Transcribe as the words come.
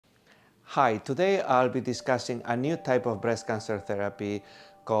Hi, today I'll be discussing a new type of breast cancer therapy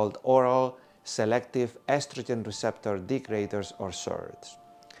called oral selective estrogen receptor degraders, or SERDs.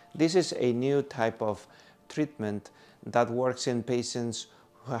 This is a new type of treatment that works in patients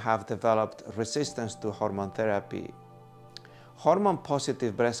who have developed resistance to hormone therapy.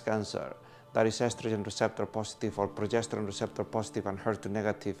 Hormone-positive breast cancer, that is estrogen receptor positive or progesterone receptor positive and HER2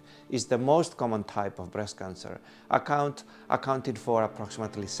 negative, is the most common type of breast cancer, accounting for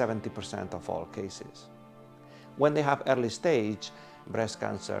approximately 70% of all cases. When they have early stage breast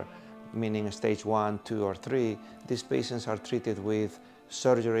cancer, meaning stage 1, 2, or 3, these patients are treated with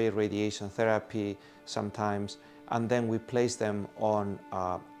surgery, radiation therapy sometimes, and then we place them on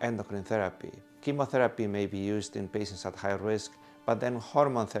endocrine therapy. Chemotherapy may be used in patients at high risk, but then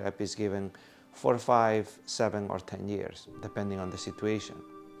hormone therapy is given for 5, 7, or 10 years, depending on the situation.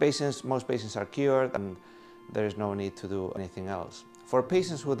 Most patients are cured, and there is no need to do anything else. For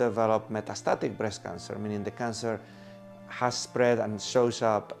patients who develop metastatic breast cancer, meaning the cancer has spread and shows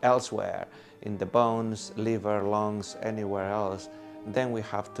up elsewhere in the bones, liver, lungs, anywhere else, then we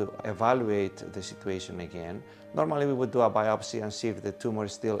have to evaluate the situation again. Normally we would do a biopsy and see if the tumor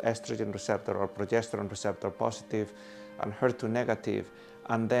is still estrogen receptor or progesterone receptor positive and HER2 negative,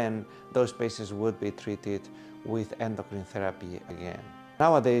 and then those patients would be treated with endocrine therapy again.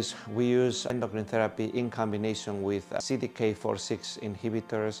 Nowadays we use endocrine therapy in combination with CDK4/6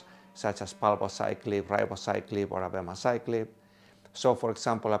 inhibitors such as palbociclib, ribociclib, or abemaciclib. So for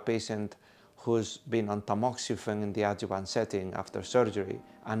example, a patient who's been on tamoxifen in the adjuvant setting after surgery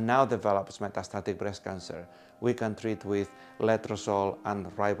and now develops metastatic breast cancer, we can treat with letrozole and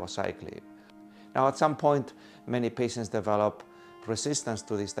ribociclib. Now at some point, many patients develop resistance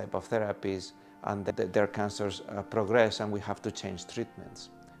to this type of therapies, and their cancers progress, and we have to change treatments.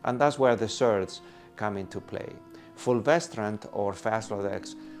 And that's where the SERDs come into play. Fulvestrant, or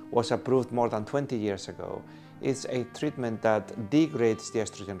Faslodex, was approved more than 20 years ago. It's a treatment that degrades the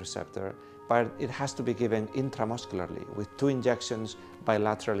estrogen receptor, but it has to be given intramuscularly with 2 injections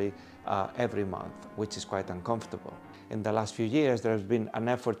bilaterally every month, which is quite uncomfortable. In the last few years, there has been an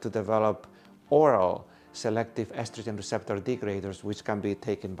effort to develop oral selective estrogen receptor degraders, which can be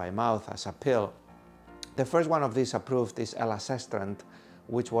taken by mouth as a pill. The first one of these approved is Elacestrant,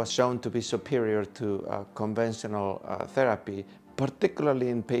 which was shown to be superior to conventional therapy, particularly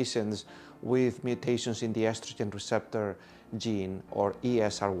in patients with mutations in the estrogen receptor gene, or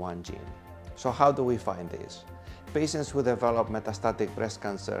ESR1 gene. So how do we find this? Patients who develop metastatic breast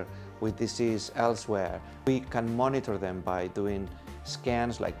cancer with disease elsewhere, we can monitor them by doing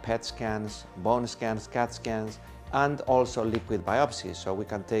scans like PET scans, bone scans, CAT scans, and also liquid biopsies. So we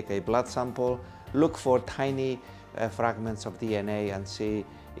can take a blood sample, look for tiny fragments of DNA and see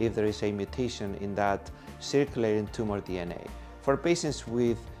if there is a mutation in that circulating tumor DNA. For patients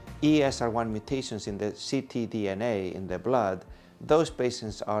with ESR1 mutations in the ctDNA in the blood, those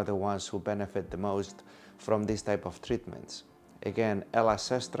patients are the ones who benefit the most from this type of treatments. Again,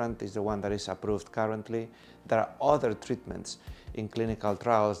 Elacestrant is the one that is approved currently. There are other treatments in clinical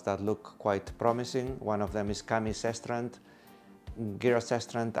trials that look quite promising. One of them is camizestrant,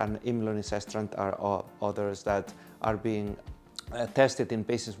 Georgetown and Elacestrant are others that are being tested in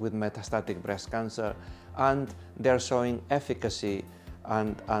patients with metastatic breast cancer, and they're showing efficacy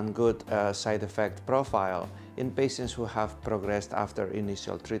and good side effect profile in patients who have progressed after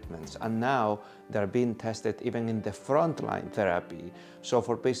initial treatments. And now they're being tested even in the frontline therapy. So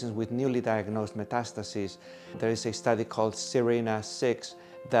for patients with newly diagnosed metastases, there is a study called SERENA-6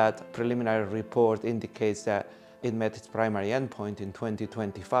 that preliminary report indicates that it met its primary endpoint in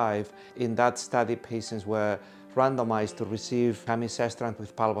 2025. In that study, patients were randomized to receive camizestrant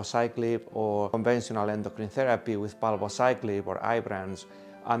with palbociclib or conventional endocrine therapy with palbociclib or Ibrance,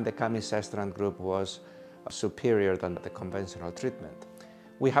 and the camizestrant group was superior than the conventional treatment.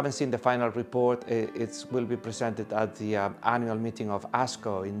 We haven't seen the final report. It will be presented at the annual meeting of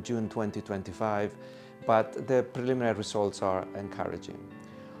ASCO in June 2025, but the preliminary results are encouraging.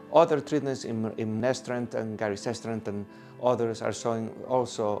 Other treatments, Elacestrant and Elacestrant and others, are showing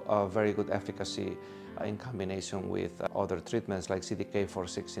also very good efficacy in combination with other treatments like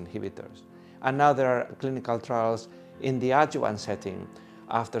CDK4/6 inhibitors. And now there are clinical trials in the adjuvant setting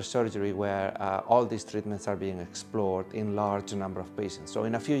after surgery where all these treatments are being explored in large number of patients. So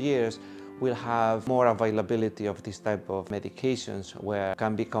in a few years, we'll have more availability of this type of medications where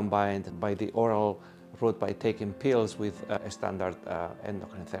can be combined by the oral route by taking pills with standard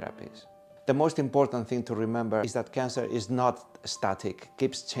endocrine therapies. The most important thing to remember is that cancer is not static,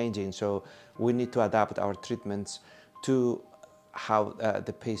 keeps changing, so we need to adapt our treatments to how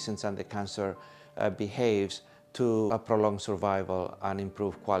the patients and the cancer behaves to a prolonged survival and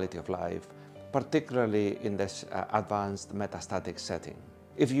improved quality of life, particularly in this advanced metastatic setting.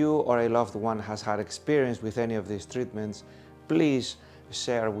 If you or a loved one has had experience with any of these treatments, please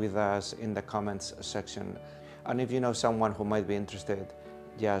share with us in the comments section. And if you know someone who might be interested,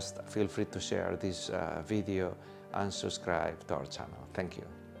 just feel free to share this video and subscribe to our channel. Thank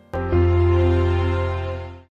you.